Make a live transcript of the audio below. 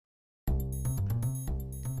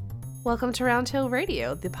Welcome to Round Hill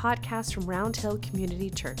Radio, the podcast from Round Hill Community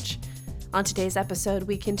Church. On today's episode,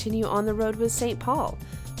 we continue on the road with St. Paul,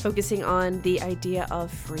 focusing on the idea of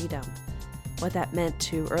freedom, what that meant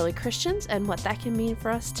to early Christians, and what that can mean for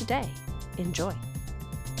us today. Enjoy.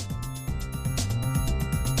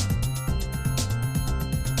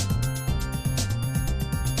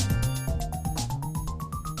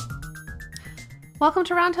 Welcome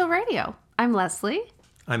to Round Hill Radio. I'm Leslie.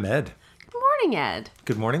 I'm Ed. Good morning, Ed.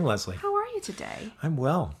 Good morning, Leslie. How are you today? I'm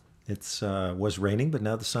well. It's was raining, but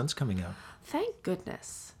now the sun's coming out. Thank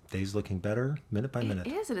goodness. Day's looking better, minute by minute.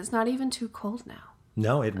 It is, and it's not even too cold now.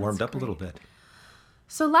 No, it warmed up great. a little bit.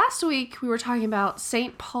 So last week we were talking about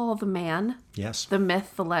St. Paul the man, Yes, the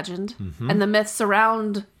myth, the legend, and the myths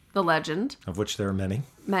around the legend. of which there are many.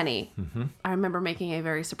 Many. I remember making a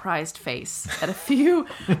very surprised face at a few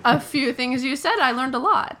things you said. I learned a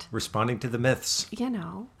lot. Responding to the myths. You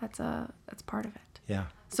know, that's part of it. Yeah.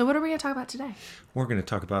 So what are we going to talk about today? We're going to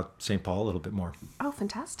talk about St. Paul a little bit more. Oh,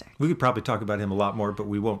 fantastic. We could probably talk about him a lot more, but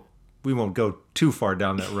we won't go too far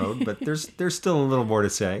down that road, but there's still a little more to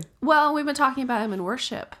say. Well, we've been talking about him in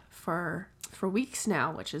worship for weeks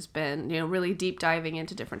now, which has been, really deep diving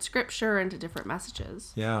into different scripture, into different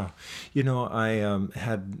messages. Yeah. I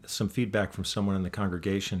had some feedback from someone in the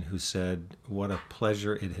congregation who said what a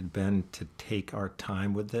pleasure it had been to take our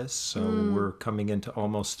time with this. So we're coming into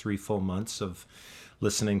almost 3 full months of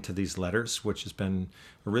listening to these letters, which has been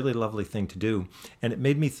a really lovely thing to do. And it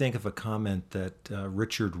made me think of a comment that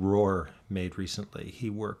Richard Rohr made recently.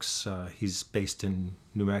 He's based in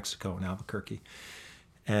New Mexico, in Albuquerque.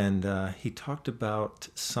 And he talked about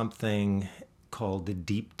something called the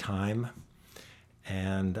deep time.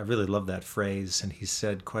 And I really love that phrase. And he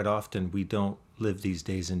said quite often we don't live these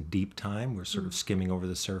days in deep time. We're sort of skimming over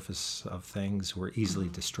the surface of things. We're easily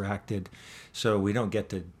distracted. So we don't get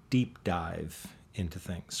to deep dive into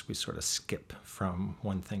things. We sort of skip from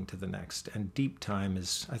one thing to the next. And deep time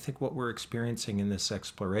is, I think, what we're experiencing in this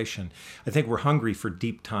exploration. I think we're hungry for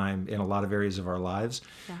deep time in a lot of areas of our lives,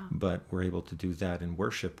 but we're able to do that in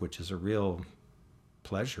worship, which is a real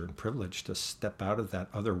pleasure and privilege to step out of that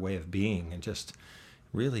other way of being and just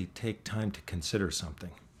really take time to consider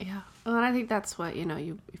something. Yeah. Well, and I think that's what,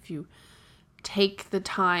 if you take the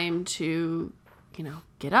time to,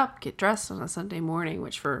 get up, get dressed on a Sunday morning,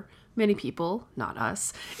 which for many people, not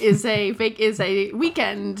us, is a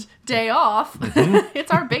weekend day off.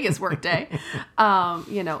 It's our biggest work day.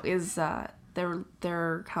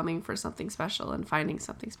 They're coming for something special and finding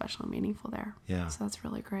something special and meaningful there. Yeah. So that's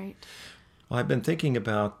really great. Well, I've been thinking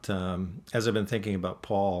about, as I've been thinking about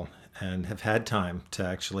Paul and have had time to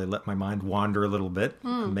actually let my mind wander a little bit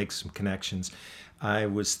and make some connections, I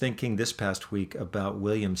was thinking this past week about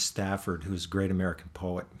William Stafford, who's a great American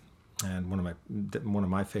poet and one of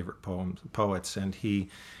my favorite poets. And he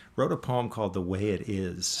wrote a poem called The Way It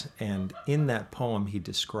Is. And in that poem, he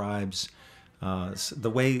describes the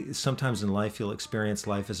way sometimes in life you'll experience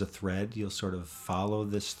life as a thread. You'll sort of follow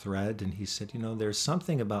this thread. And he said, there's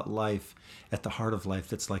something about life at the heart of life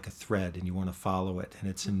that's like a thread, and you want to follow it. And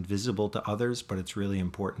it's invisible to others, but it's really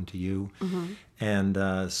important to you.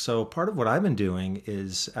 And so part of what I've been doing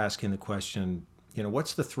is asking the question,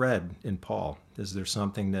 what's the thread in Paul? Is there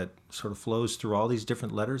something that sort of flows through all these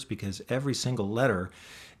different letters? Because every single letter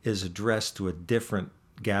is addressed to a different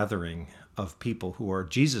gathering of people who are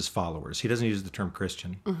Jesus followers. He doesn't use the term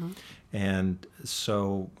Christian. And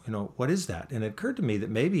so, what is that? And it occurred to me that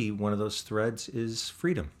maybe one of those threads is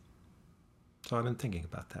freedom. So I've been thinking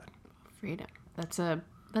about that. Freedom. That's a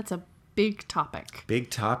big topic. Big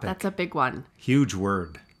topic. That's a big one. Huge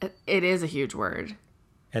word. It is a huge word.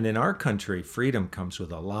 And in our country, freedom comes with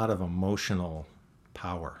a lot of emotional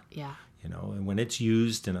power. Yeah. And when it's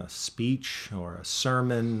used in a speech or a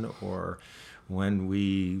sermon, or when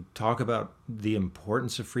we talk about the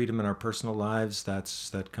importance of freedom in our personal lives,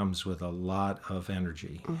 that comes with a lot of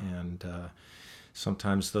energy. And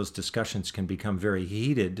sometimes those discussions can become very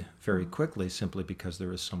heated very quickly simply because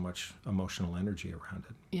there is so much emotional energy around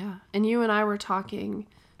it. Yeah. And you and I were talking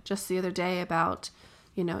just the other day about,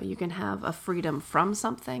 you can have a freedom from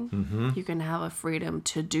something. You can have a freedom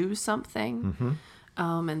to do something.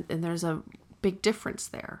 And there's a big difference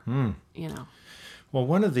there, Well,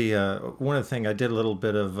 one of the thing I did a little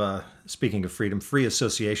bit of speaking of freedom, free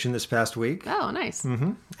association this past week. Oh, nice.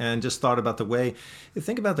 And just thought about the way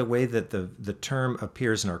that the term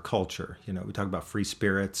appears in our culture. We talk about free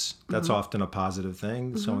spirits. That's often a positive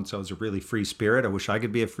thing. So and so is a really free spirit. I wish I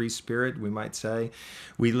could be a free spirit. We might say,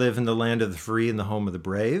 we live in the land of the free and the home of the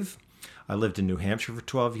brave. I lived in New Hampshire for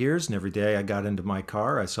 12 years, and every day I got into my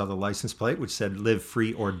car, I saw the license plate which said "Live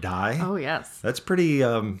free or die." Oh yes, That's pretty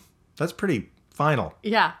final.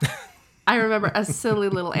 Yeah. I remember a silly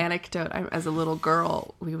little anecdote. As a little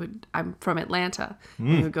girl, I'm from Atlanta.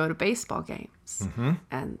 We would go to baseball games.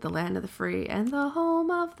 And the land of the free and the home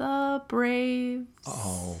of the brave.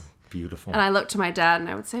 Oh, beautiful. And I looked to my dad and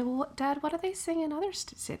I would say, well, Dad, what do they sing in other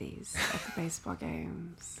cities at the baseball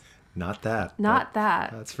games? Not that. Not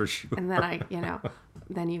that. That's for sure. And then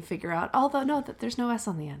then you figure out, that there's no S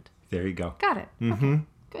on the end. There you go. Got it. Okay.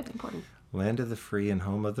 Good, important. Land of the free and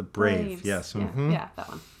home of the brave. Braves. Yes. Yeah, that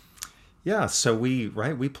one. Yeah, so we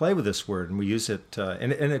play with this word and we use it,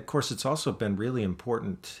 and of course it's also been really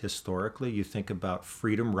important historically. You think about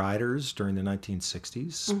freedom riders during the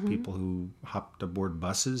 1960s, people who hopped aboard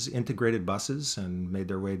buses, integrated buses, and made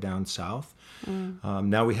their way down south.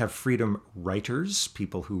 Now we have freedom writers,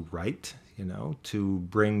 people who write, to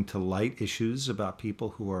bring to light issues about people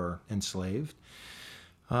who are enslaved.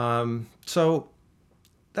 So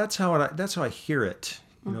that's how I hear it.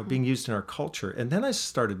 Being used in our culture. And then I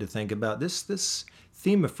started to think about this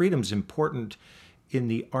theme of freedom is important in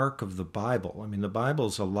the arc of the Bible. I mean, the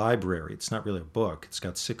Bible's a library. It's not really a book. It's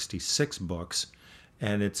got 66 books.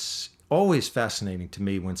 And it's always fascinating to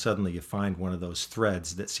me when suddenly you find one of those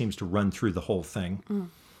threads that seems to run through the whole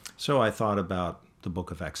thing. So I thought about the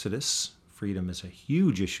book of Exodus. Freedom is a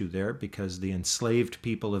huge issue there because the enslaved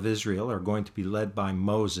people of Israel are going to be led by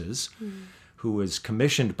Moses, who is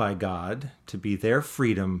commissioned by God to be their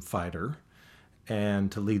freedom fighter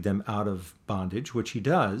and to lead them out of bondage, which he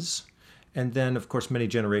does. And then, of course, many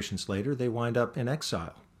generations later, they wind up in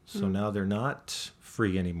exile. So now they're not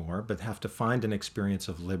free anymore, but have to find an experience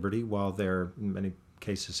of liberty while they're, in many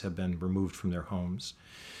cases, have been removed from their homes.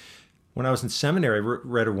 When I was in seminary, I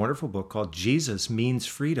read a wonderful book called Jesus Means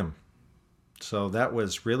Freedom. So that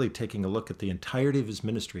was really taking a look at the entirety of his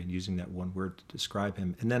ministry and using that one word to describe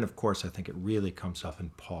him. And then, of course, I think it really comes up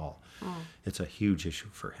in Paul. It's a huge issue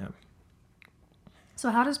for him.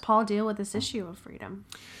 So how does Paul deal with this issue of freedom?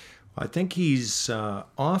 I think he's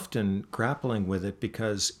often grappling with it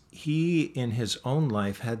because he, in his own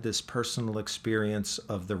life, had this personal experience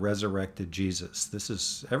of the resurrected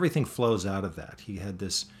Jesus. Everything flows out of that. He had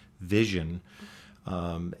this vision.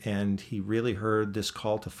 And he really heard this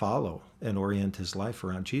call to follow and orient his life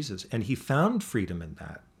around Jesus. And he found freedom in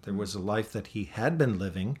that. There was a life that he had been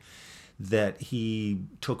living that he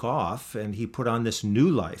took off and he put on this new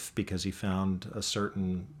life because he found a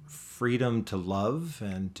certain freedom to love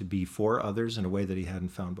and to be for others in a way that he hadn't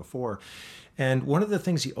found before. And one of the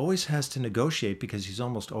things he always has to negotiate, because he's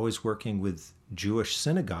almost always working with Jewish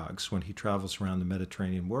synagogues when he travels around the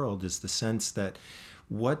Mediterranean world, is the sense that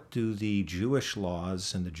what do the Jewish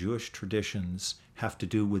laws and the Jewish traditions have to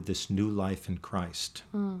do with this new life in Christ?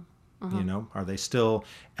 Are they still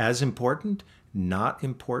as important? Not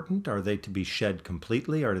important? Are they to be shed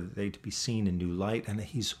completely? Are they to be seen in new light? And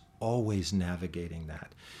he's always navigating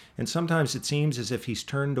that. And sometimes it seems as if he's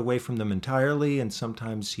turned away from them entirely, and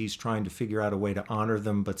sometimes he's trying to figure out a way to honor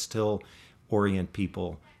them, but still orient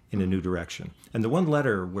people in a new direction. And the one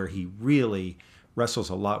letter where he really wrestles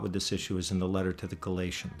a lot with this issue is in the letter to the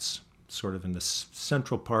Galatians, sort of in the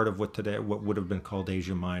central part of what would have been called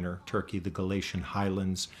Asia Minor, Turkey, the Galatian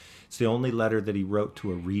highlands. It's the only letter that he wrote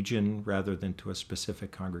to a region rather than to a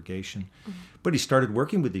specific congregation. But he started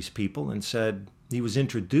working with these people and said he was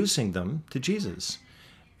introducing them to Jesus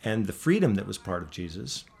and the freedom that was part of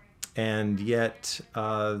Jesus. And yet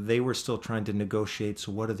they were still trying to negotiate,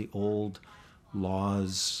 so what are the old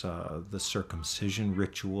laws, the circumcision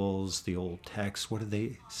rituals, the old texts, what do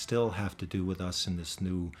they still have to do with us in this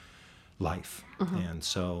new life? And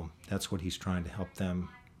so that's what he's trying to help them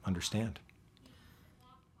understand.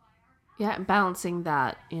 Yeah, balancing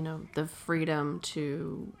that, the freedom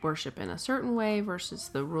to worship in a certain way versus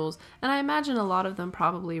the rules. And I imagine a lot of them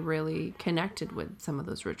probably really connected with some of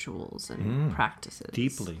those rituals and practices.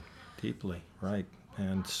 Deeply, right.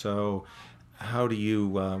 And so how do you,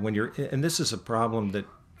 when you're, and this is a problem that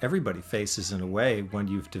everybody faces in a way, when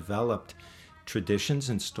you've developed traditions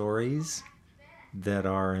and stories that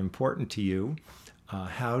are important to you,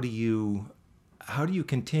 how do you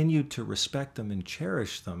continue to respect them and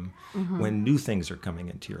cherish them when new things are coming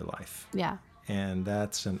into your life? Yeah. And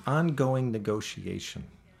that's an ongoing negotiation.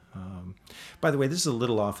 By the way, this is a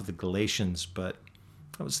little off of the Galatians, but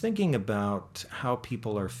I was thinking about how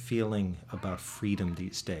people are feeling about freedom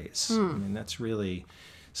these days. I mean, that's really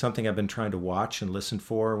something I've been trying to watch and listen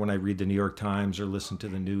for when I read the New York Times or listen to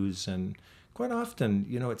the news. And quite often,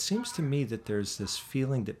 it seems to me that there's this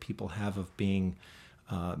feeling that people have of being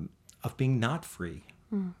not free.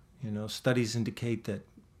 Studies indicate that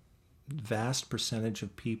vast percentage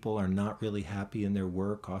of people are not really happy in their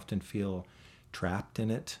work, often feel trapped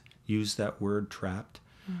in it. Use that word, trapped.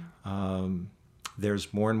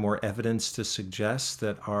 There's more and more evidence to suggest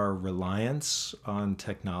that our reliance on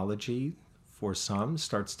technology, for some,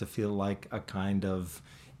 starts to feel like a kind of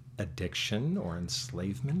addiction or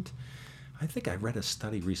enslavement. I think I read a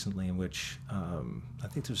study recently in which, I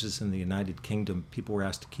think this was in the United Kingdom, people were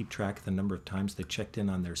asked to keep track of the number of times they checked in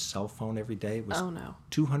on their cell phone every day. It was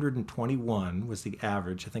 221 was the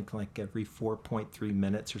average, I think like every 4.3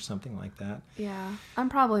 minutes or something like that. Yeah, I'm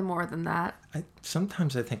probably more than that.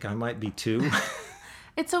 Sometimes I think I might be too.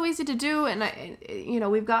 It's so easy to do,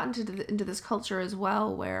 and we've gotten into this culture as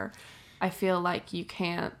well where I feel like you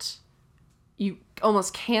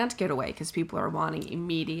almost can't get away because people are wanting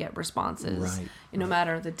immediate responses. Right. No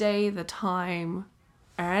matter the day, the time,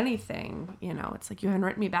 or anything. It's like, you haven't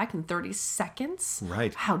written me back in 30 seconds?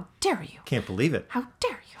 Right. How dare you? Can't believe it. How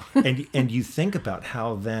dare you? and you think about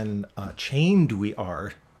how then chained we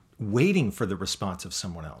are waiting for the response of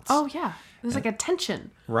someone else. Oh, yeah. There's like a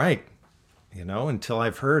tension. Right. Until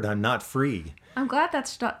I've heard I'm not free. I'm glad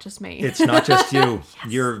that's not just me. It's not just you.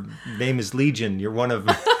 Yes. Your name is Legion. You're one of...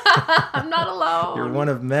 I'm not alone. You're one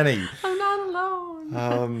of many. I'm not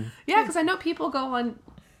alone. Yeah, because I know people go on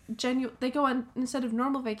they go on, instead of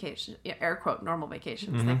normal vacation, air quote, normal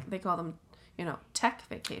vacations, they call them, tech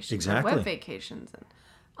vacations. Exactly. Or web vacations and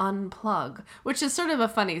unplug, which is sort of a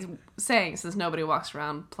funny saying since nobody walks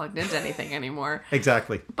around plugged into anything anymore.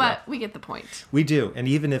 Exactly. But we get the point. We do. And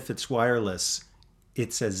even if it's wireless,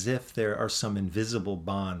 it's as if there are some invisible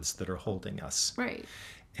bonds that are holding us. Right.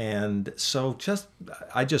 And so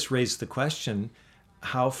I just raised the question,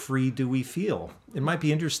 how free do we feel? It might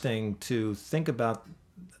be interesting to think about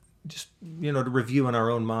just, to review in our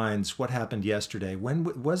own minds what happened yesterday.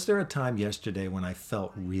 When was there a time yesterday when I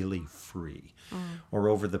felt really free? Or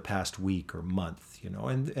over the past week or month,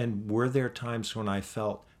 and were there times when I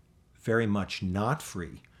felt very much not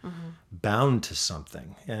free, bound to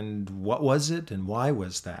something? And what was it and why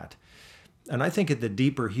was that? And I think at the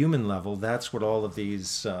deeper human level, that's what all of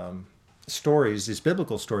these stories, these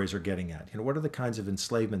biblical stories, are getting at. What are the kinds of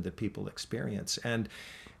enslavement that people experience? And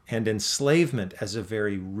enslavement as a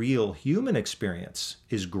very real human experience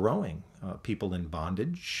is growing. People in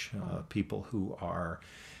bondage, people who are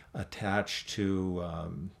attached to,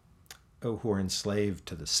 who are enslaved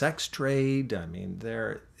to the sex trade. I mean,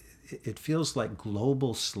 it feels like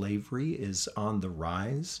global slavery is on the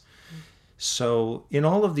rise. So in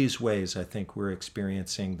all of these ways, I think we're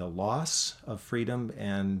experiencing the loss of freedom,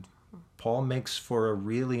 and Paul makes for a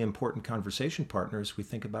really important conversation partner as we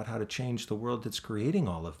think about how to change the world that's creating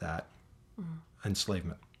all of that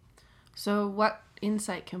enslavement. So what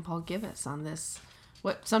insight can Paul give us on this,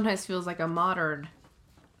 what sometimes feels like a modern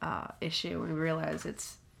issue, and we realize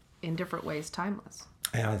it's in different ways timeless?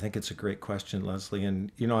 Yeah, I think it's a great question, Leslie.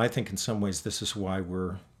 And, I think in some ways this is why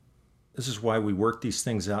we work these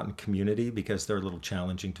things out in community, because they're a little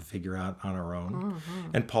challenging to figure out on our own.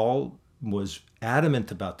 And Paul was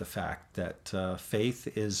adamant about the fact that faith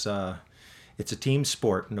is it's a team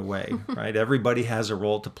sport in a way, right? Everybody has a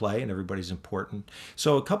role to play and everybody's important.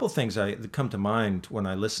 So a couple things that come to mind when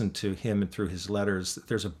I listen to him and through his letters.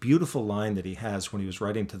 There's a beautiful line that he has when he was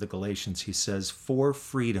writing to the Galatians. He says, "For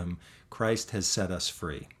freedom, Christ has set us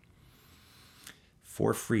free."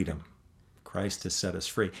 For freedom, Christ has set us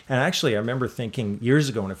free. And actually, I remember thinking years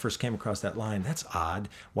ago when I first came across that line, that's odd.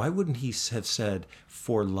 Why wouldn't he have said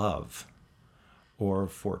for love or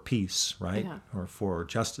for peace, right? Yeah. Or for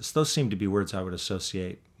justice? Those seem to be words I would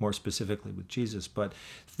associate more specifically with Jesus. But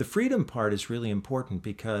the freedom part is really important,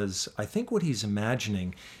 because I think what he's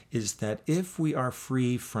imagining is that if we are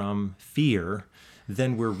free from fear,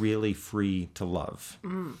 then we're really free to love.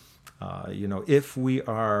 If we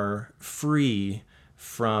are free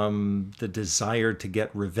from the desire to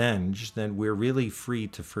get revenge, then we're really free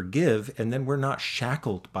to forgive, and then we're not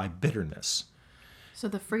shackled by bitterness. So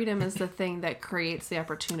the freedom is the thing that creates the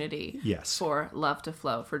opportunity Yes. for love to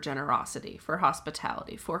flow, for generosity, for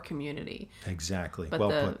hospitality, for community. Exactly. But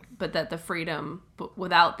Well put. but that the freedom, but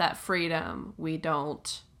without that freedom, we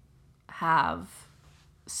don't have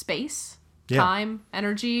space, Yeah. time,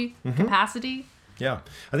 energy, capacity. Yeah.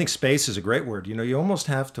 I think space is a great word. You almost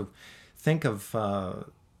have to think of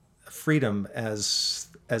freedom as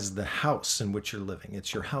the house in which you're living.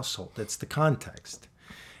 It's your household. It's the context.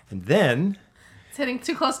 And then... It's hitting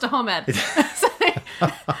too close to home, Ed.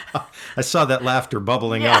 I saw that laughter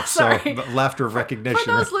bubbling Yeah, up. sorry. So laughter of recognition.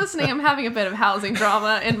 For those listening, I'm having a bit of housing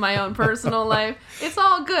drama in my own personal life. It's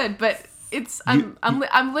all good, but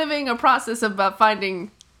I'm living a process of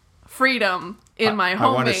finding freedom in my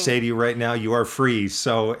home. I want to say to you right now, you are free.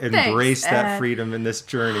 So embrace Thanks, that Ed. freedom in this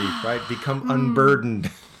journey, right? Become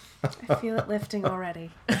unburdened. I feel it lifting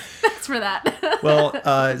already. Thanks for that.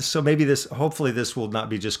 Well, so maybe hopefully this will not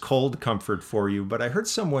be just cold comfort for you, but I heard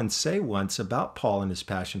someone say once about Paul and his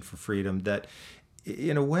passion for freedom that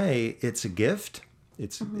in a way it's a gift.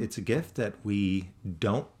 It's a gift that we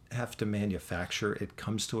don't have to manufacture. It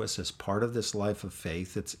comes to us as part of this life of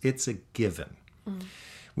faith. It's a given.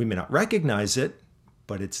 We may not recognize it,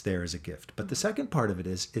 but it's there as a gift. But the second part of it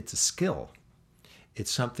is it's a skill.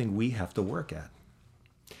 It's something we have to work at.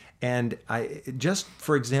 And just,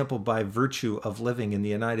 for example, by virtue of living in the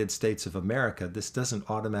United States of America, this doesn't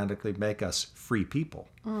automatically make us free people.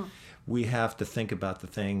 We have to think about the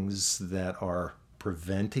things that are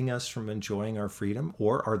preventing us from enjoying our freedom,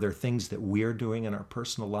 or are there things that we're doing in our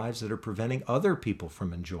personal lives that are preventing other people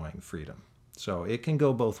from enjoying freedom? So it can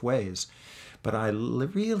go both ways. But I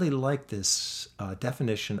really like this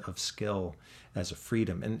definition of skill as a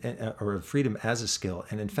freedom, or freedom as a skill.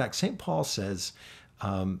 And in fact, St. Paul says,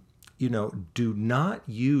 do not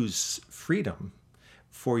use freedom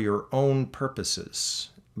for your own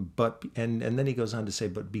purposes, and then he goes on to say,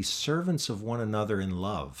 but be servants of one another in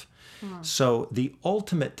love. So the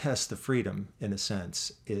ultimate test of freedom, in a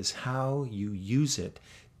sense, is how you use it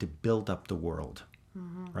to build up the world,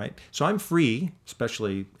 right? So I'm free,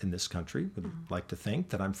 especially in this country, would like to think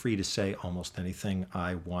that I'm free to say almost anything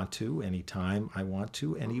I want to, anytime I want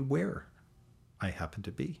to, anywhere I happen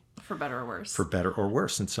to be. For better or worse. For better or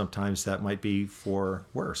worse. And sometimes that might be for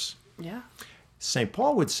worse. Yeah. St.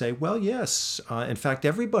 Paul would say, well, yes, in fact,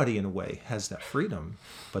 everybody in a way has that freedom.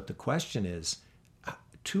 But the question is,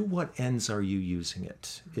 to what ends are you using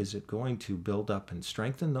it? Is it going to build up and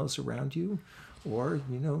strengthen those around you? Or,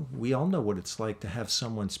 we all know what it's like to have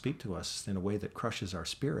someone speak to us in a way that crushes our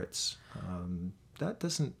spirits. That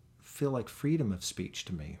doesn't feel like freedom of speech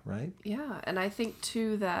to me, right? Yeah, and I think,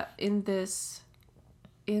 too, that in this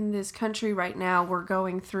country right now, we're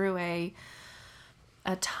going through a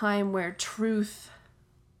time where truth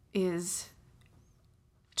is,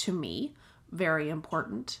 to me, very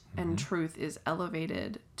important, and truth is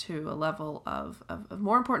elevated to a level of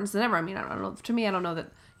more importance than ever. I mean, I don't know. To me, I don't know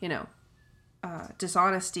that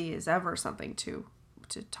dishonesty is ever something to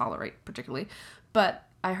tolerate particularly. But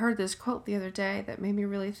I heard this quote the other day that made me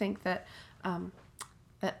really think that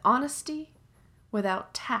that honesty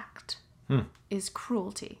without tact is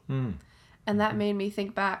cruelty, and that made me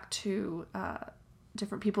think back to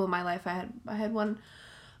different people in my life. I had one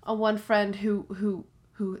friend who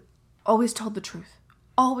always told the truth,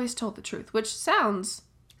 which sounds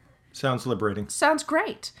liberating. Sounds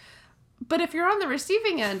great. But if you're on the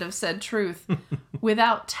receiving end of said truth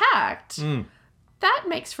without tact, that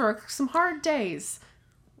makes for some hard days.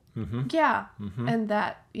 Yeah. And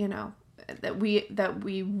that, that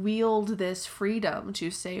we wield this freedom to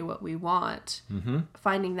say what we want,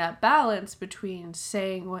 finding that balance between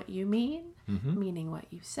saying what you mean, meaning what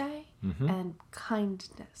you say, and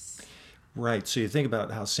kindness. Right. So you think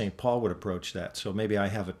about how St. Paul would approach that. So maybe I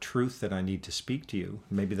have a truth that I need to speak to you.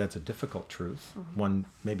 Maybe that's a difficult truth. One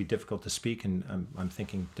may be difficult to speak, and I'm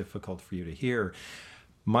thinking difficult for you to hear.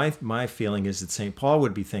 My feeling is that St. Paul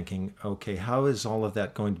would be thinking, okay, how is all of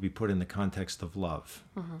that going to be put in the context of love?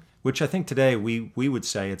 Which I think today we would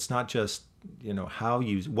say it's not just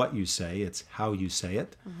what you say, it's how you say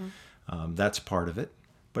it. That's part of it.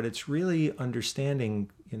 But it's really understanding,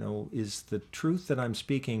 is the truth that I'm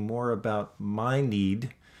speaking more about my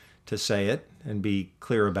need to say it and be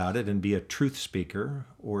clear about it and be a truth speaker,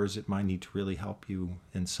 or is it my need to really help you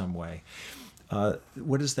in some way?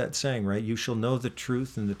 What is that saying, right? You shall know the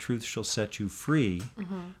truth, and the truth shall set you free.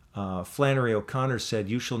 Flannery O'Connor said,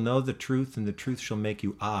 you shall know the truth, and the truth shall make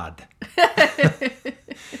you odd.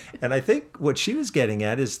 And I think what she was getting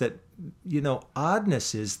at is that,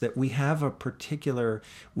 oddness is that we have a particular,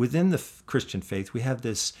 within the Christian faith, we have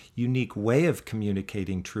this unique way of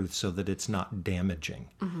communicating truth so that it's not damaging.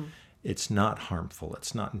 It's not harmful.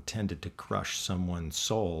 It's not intended to crush someone's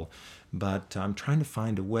soul. But I'm trying to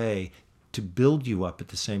find a way to build you up at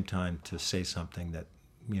the same time to say something that,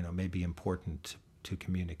 may be important to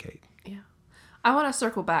communicate. Yeah. I want to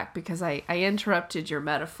circle back because I interrupted your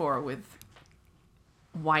metaphor with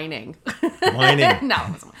whining.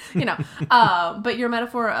 No, but your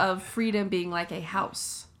metaphor of freedom being like a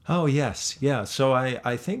house. Oh, yes. Yeah. So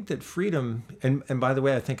I think that freedom, and by the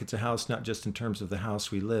way, I think it's a house not just in terms of the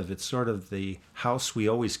house we live. It's sort of the house we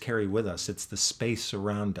always carry with us. It's the space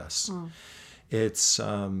around us. It's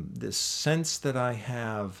this sense that I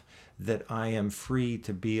have that I am free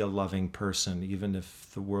to be a loving person, even if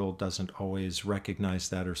the world doesn't always recognize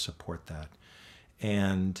that or support that.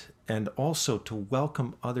 and also to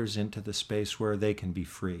welcome others into the space where they can be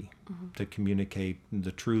free to communicate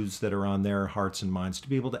the truths that are on their hearts and minds, to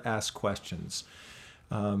be able to ask questions.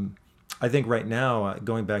 I think right now,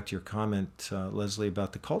 going back to your comment, Leslie,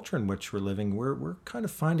 about the culture in which we're living, we're kind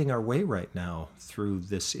of finding our way right now through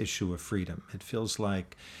this issue of freedom. It feels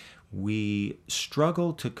like we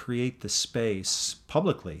struggle to create the space,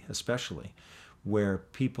 publicly especially, where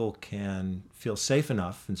people can feel safe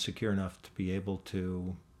enough and secure enough to be able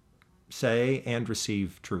to say and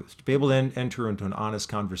receive truth, to be able to enter into an honest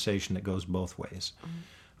conversation that goes both ways.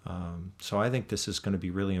 So I think this is going to be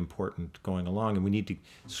really important going along, and we need to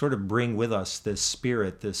sort of bring with us this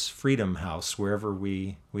spirit, this freedom house, wherever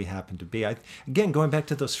we happen to be. Again, going back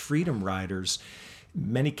to those freedom riders,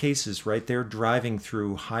 many cases, right, they're driving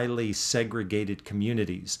through highly segregated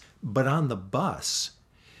communities, but on the bus,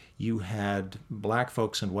 you had black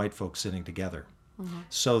folks and white folks sitting together.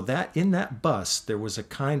 So that in that bus, there was a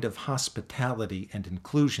kind of hospitality and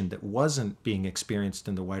inclusion that wasn't being experienced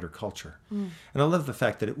in the wider culture. And I love the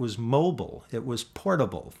fact that it was mobile, it was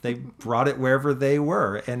portable. They brought it wherever they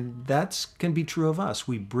were, and that can be true of us.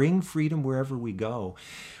 We bring freedom wherever we go,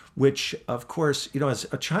 which, of course, as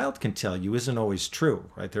a child can tell you, isn't always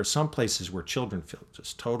true, right? There are some places where children feel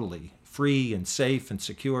just totally free and safe and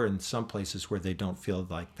secure, and some places where they don't feel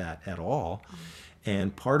like that at all.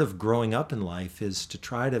 And part of growing up in life is to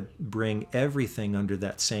try to bring everything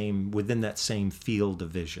within that same field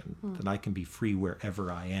of vision, that I can be free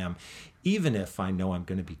wherever I am, even if I know I'm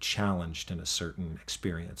going to be challenged in a certain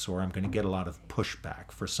experience, or I'm going to get a lot of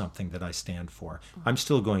pushback for something that I stand for. I'm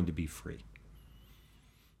still going to be free.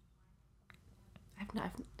 I've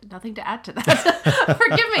nothing to add to that.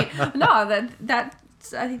 Forgive me. No, I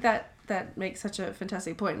think that makes such a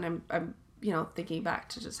fantastic point, and I'm thinking back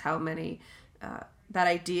to just how many that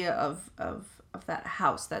idea of that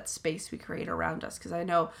house, that space we create around us. Because I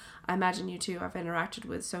imagine you too. I've interacted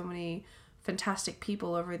with so many fantastic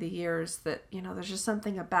people over the years that there's just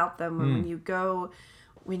something about them when you go,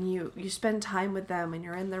 when you spend time with them and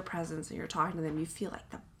you're in their presence and you're talking to them, you feel like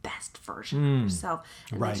the best version of yourself,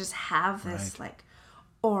 and they just have this like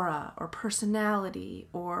aura or personality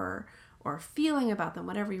or feeling about them,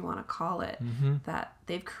 whatever you want to call it, that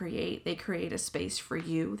they create a space for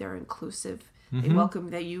you. They're inclusive. They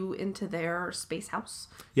welcome you into their space house.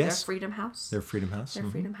 Yes. Their freedom house. Their freedom house. Their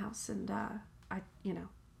freedom house. And I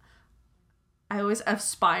always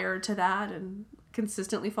aspire to that and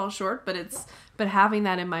consistently fall short, but having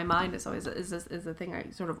that in my mind is always is a thing I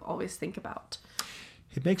sort of always think about.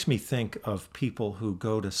 It makes me think of people who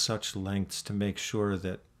go to such lengths to make sure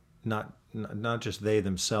that not just they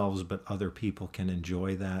themselves, but other people can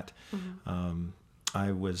enjoy that.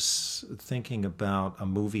 I was thinking about a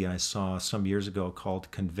movie I saw some years ago called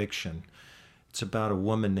Conviction. It's about a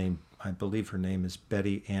woman named, I believe her name is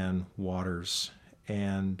Betty Ann Waters,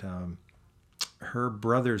 and her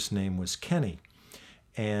brother's name was Kenny.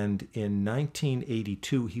 And in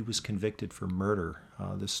 1982, he was convicted for murder.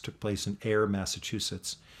 This took place in Ayer,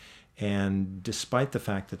 Massachusetts. And despite the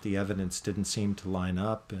fact that the evidence didn't seem to line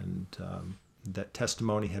up and that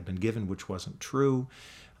testimony had been given which wasn't true,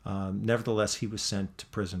 nevertheless, he was sent to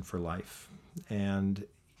prison for life. And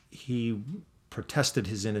he protested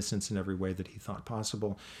his innocence in every way that he thought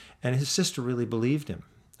possible. And his sister really believed him.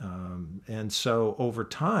 And so over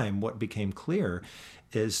time, what became clear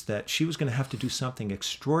is that she was going to have to do something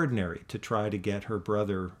extraordinary to try to get her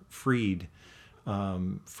brother freed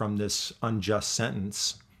from this unjust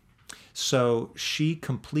sentence. So she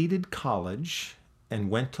completed college and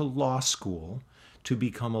went to law school to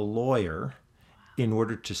become a lawyer in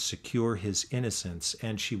order to secure his innocence.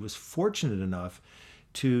 And she was fortunate enough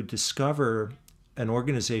to discover an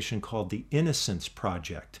organization called the Innocence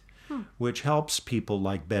Project, which helps people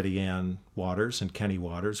like Betty Ann Waters and Kenny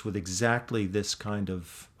Waters with exactly this kind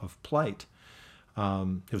of plight.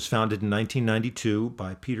 It was founded in 1992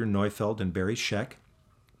 by Peter Neufeld and Barry Scheck.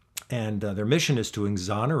 And their mission is to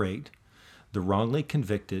exonerate the wrongly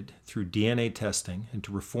convicted through DNA testing and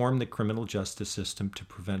to reform the criminal justice system to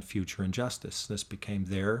prevent future injustice. This became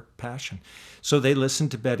their passion. So they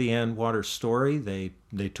listened to Betty Ann Waters' story.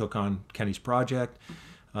 They took on Kenny's project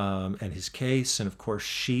and his case. And of course,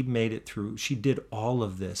 she made it through. She did all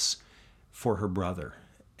of this for her brother.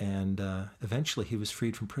 And eventually he was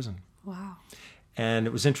freed from prison. Wow. And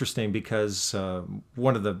it was interesting because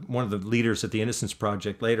one of the leaders at the Innocence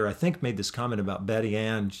Project later, I think, made this comment about Betty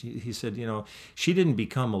Ann. He said, she didn't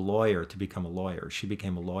become a lawyer to become a lawyer. She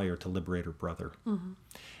became a lawyer to liberate her brother.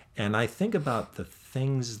 And I think about the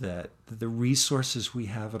things the resources we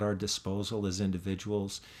have at our disposal as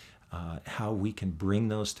individuals. how we can bring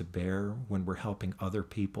those to bear when we're helping other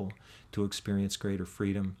people to experience greater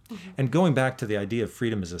freedom. And going back to the idea of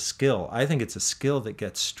freedom as a skill, I think it's a skill that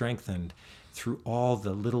gets strengthened through all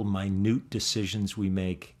the little minute decisions we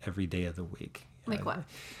make every day of the week. Like what?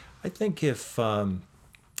 I think if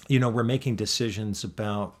we're making decisions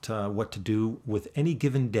about what to do with any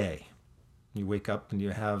given day. You wake up and you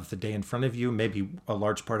have the day in front of you. Maybe a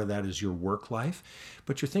large part of that is your work life,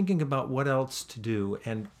 but you're thinking about what else to do.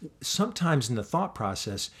 And sometimes in the thought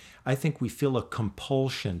process, I think we feel a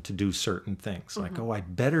compulsion to do certain things. Like, oh,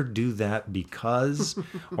 I'd better do that because,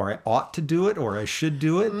 or I ought to do it, or I should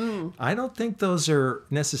do it. I don't think those are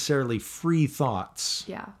necessarily free thoughts.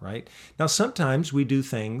 Yeah. Right? Now, sometimes we do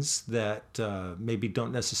things that maybe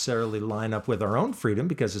don't necessarily line up with our own freedom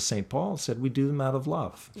because, as St. Paul said, we do them out of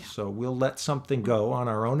love. Yeah. So we'll let something go on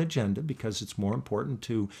our own agenda because it's more important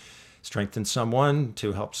to strengthen someone,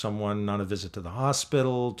 to help someone on a visit to the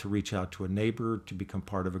hospital, to reach out to a neighbor, to become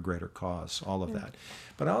part of a greater cause, all of that.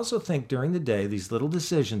 But I also think during the day, these little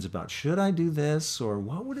decisions about should I do this or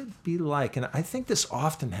what would it be like? And I think this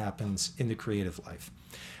often happens in the creative life.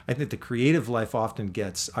 I think the creative life often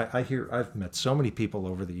gets, I've met so many people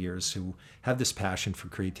over the years who have this passion for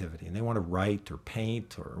creativity and they want to write or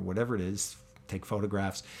paint or whatever it is, take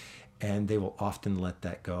photographs, and they will often let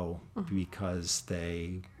that go because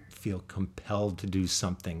they feel compelled to do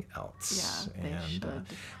something else. Yeah, they should.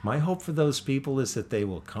 My hope for those people is that they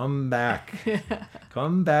will come back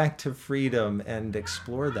to freedom and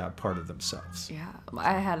explore that part of themselves. Yeah,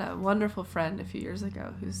 I had a wonderful friend a few years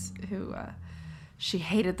ago who she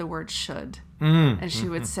hated the word should, and she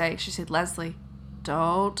would say, Leslie,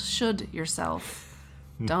 don't should yourself,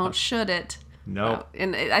 don't should it. No.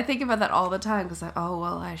 And I think about that all the time because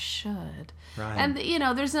I should. Right. And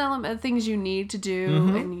there's an element of things you need to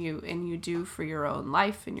do and you do for your own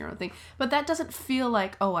life and your own thing. But that doesn't feel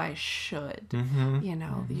like, I should.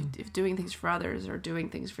 If doing things for others or doing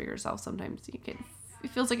things for yourself, sometimes it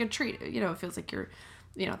feels like a treat. It feels like you're,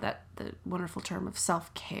 that the wonderful term of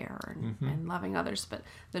self-care and loving others. But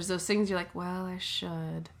there's those things you're like, I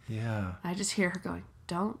should. Yeah. I just hear her going,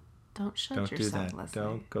 Don't should Don't yourself, do that. Leslie.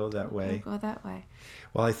 Don't go that way. Don't go that way.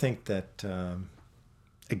 Well, I think that,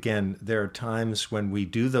 again, there are times when we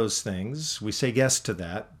do those things, we say yes to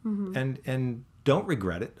that, and don't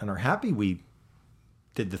regret it, and are happy we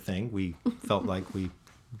did the thing we felt like we,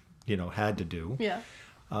 had to do. Yeah.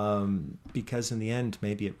 Because in the end,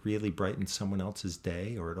 maybe it really brightened someone else's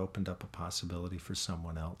day, or it opened up a possibility for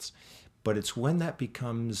someone else. But it's when that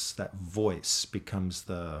voice becomes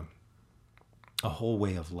a whole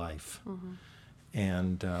way of life.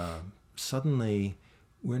 And suddenly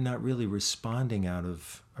we're not really responding out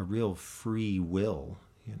of a real free will.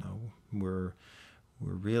 We're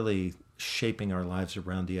really shaping our lives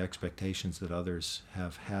around the expectations that others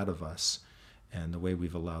have had of us and the way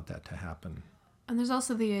we've allowed that to happen. And there's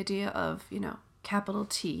also the idea of, capital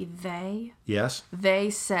T, they. Yes. They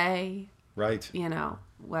say. Right. They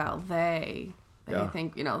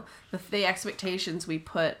think, the expectations we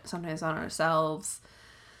put sometimes on ourselves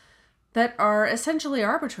that are essentially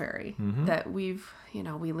arbitrary, that we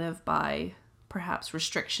live by perhaps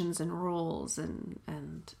restrictions and rules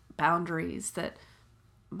and boundaries that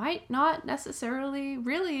might not necessarily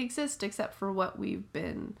really exist except for what we've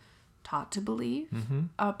been taught to believe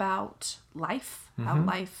about life, how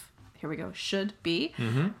life, here we go, should be,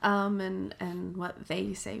 and what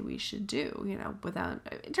they say we should do, without,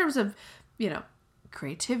 in terms of,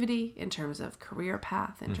 creativity, in terms of career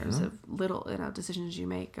path, in terms of little, decisions you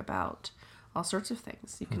make about all sorts of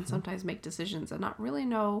things. You can sometimes make decisions and not really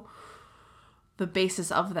know the basis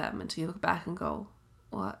of them until you look back and go,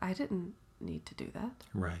 well, I didn't need to do that.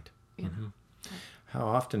 Right. How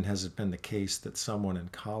often has it been the case that someone in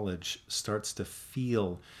college starts to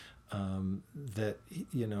feel that,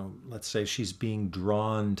 let's say she's being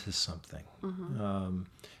drawn to something,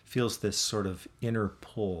 feels this sort of inner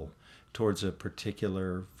pull towards a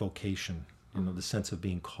particular vocation, the sense of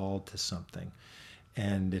being called to something.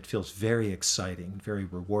 And it feels very exciting, very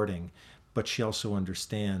rewarding, but she also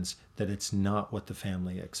understands that it's not what the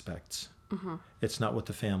family expects. It's not what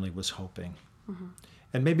the family was hoping.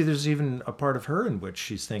 And maybe there's even a part of her in which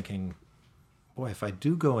she's thinking, boy, if I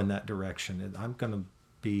do go in that direction, I'm going to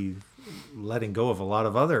be letting go of a lot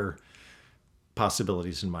of other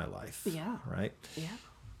possibilities in my life. Yeah. Right? Yeah.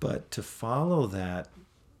 But to follow that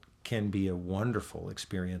can be a wonderful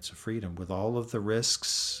experience of freedom with all of the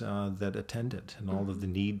risks that attend it and all of the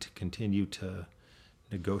need to continue to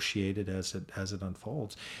negotiate it as it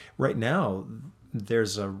unfolds. Right now,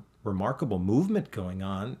 there's a remarkable movement going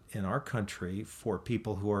on in our country for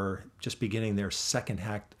people who are just beginning their second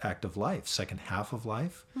act of life, second half of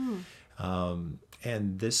life.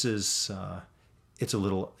 And this is, it's a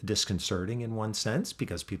little disconcerting in one sense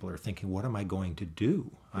because people are thinking, what am I going to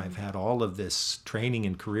do? I've had all of this training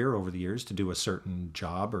and career over the years to do a certain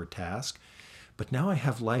job or task, but now I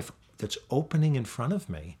have life that's opening in front of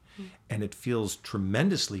me, and it feels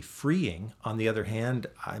tremendously freeing. On the other hand,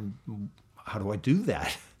 how do I do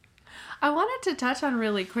that? I wanted to touch on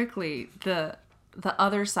really quickly the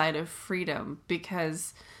other side of freedom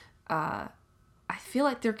because I feel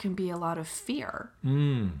like there can be a lot of fear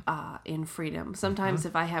in freedom. Sometimes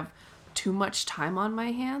if I have too much time on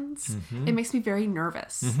my hands, it makes me very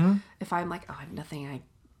nervous. If I'm like, oh, I have nothing I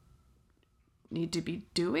need to be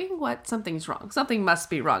doing, something's wrong. Something must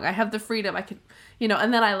be wrong. I have the freedom. I could,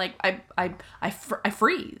 and then I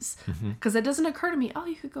freeze because it doesn't occur to me, oh,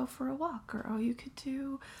 you could go for a walk, or oh, you could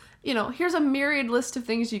do, here's a myriad list of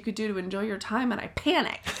things you could do to enjoy your time, and I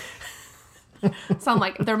panic. So I'm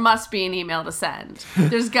like, there must be an email to send.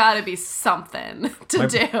 There's got to be something to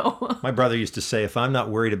do. My brother used to say, if I'm not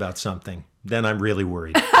worried about something, then I'm really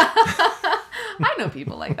worried. I know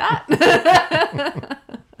people like that.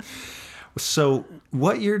 So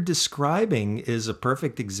what you're describing is a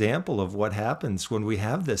perfect example of what happens when we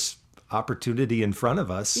have this opportunity in front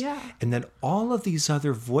of us. Yeah. And then all of these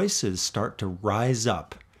other voices start to rise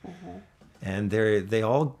up. And they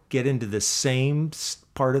all get into the same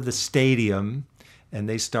part of the stadium, and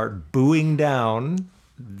they start booing down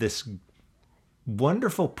this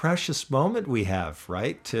wonderful, precious moment we have,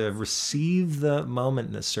 right? To receive the moment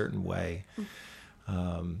in a certain way.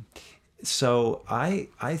 So I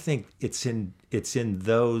think it's in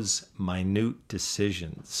those minute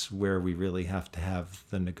decisions where we really have to have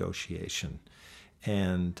the negotiation.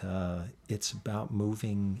 And it's about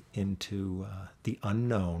moving into the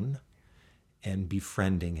unknown and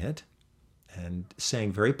befriending it and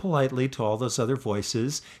saying very politely to all those other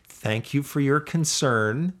voices, thank you for your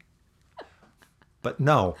concern, but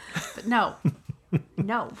no. But no.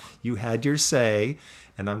 You had your say,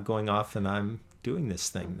 and I'm going off and I'm doing this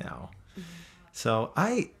thing now. So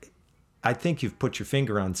I think you've put your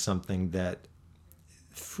finger on something, that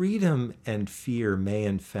freedom and fear may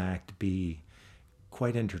in fact be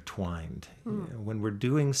quite intertwined. When we're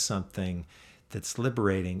doing something that's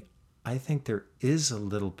liberating, I think there is a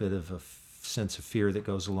little bit of a sense of fear that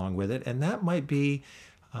goes along with it, and that might be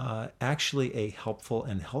actually a helpful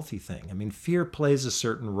and healthy thing. I mean, fear plays a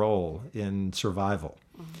certain role in survival.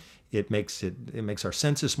 It makes our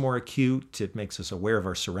senses more acute. It makes us aware of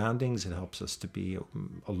our surroundings. It helps us to be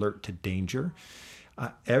alert to danger.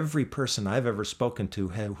 Every person I've ever spoken to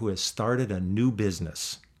who has started a new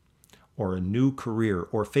business or a new career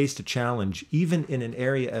or faced a challenge, even in an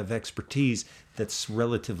area of expertise that's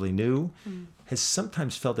relatively new, has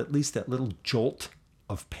sometimes felt at least that little jolt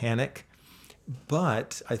of panic.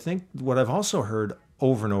 But I think what I've also heard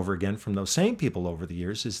over and over again from those same people over the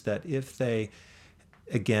years is that if they,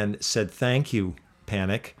 again, said, thank you,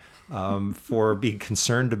 panic, for being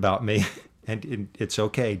concerned about me, and it's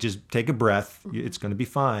okay, just take a breath, it's going to be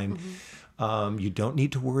fine. You don't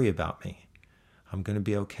need to worry about me. I'm going to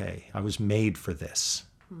be okay. I was made for this.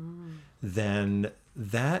 Then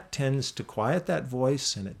that tends to quiet that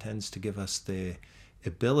voice, and it tends to give us the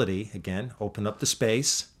ability, again, open up the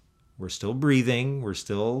space. We're still breathing. We're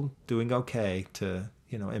still doing okay to,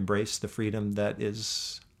 embrace the freedom that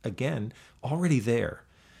is, again, already there.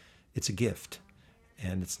 It's a gift.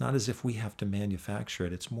 And it's not as if we have to manufacture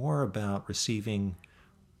it. It's more about receiving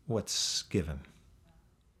what's given.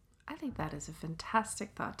 I think that is a fantastic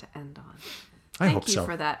thought to end on. I hope Thank you so.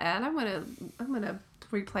 for that, Ed. I'm gonna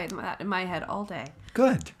replay that in my head all day.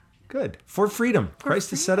 Good. For freedom. Christ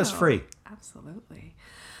has set us free. Absolutely.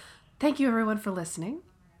 Thank you, everyone, for listening.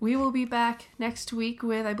 We will be back next week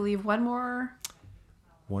with, I believe, one more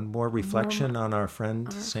reflection on our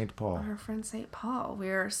friend St. Paul. Our friend St. Paul. We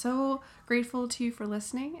are so grateful to you for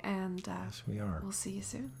listening, and Yes, we are. We'll see you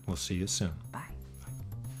soon. We'll see you soon. Bye.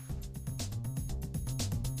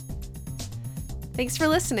 Thanks for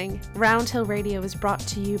listening. Round Hill Radio is brought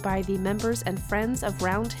to you by the members and friends of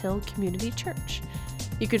Round Hill Community Church.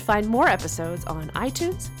 You could find more episodes on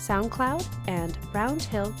iTunes, SoundCloud, and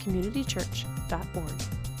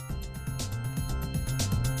roundhillcommunitychurch.org.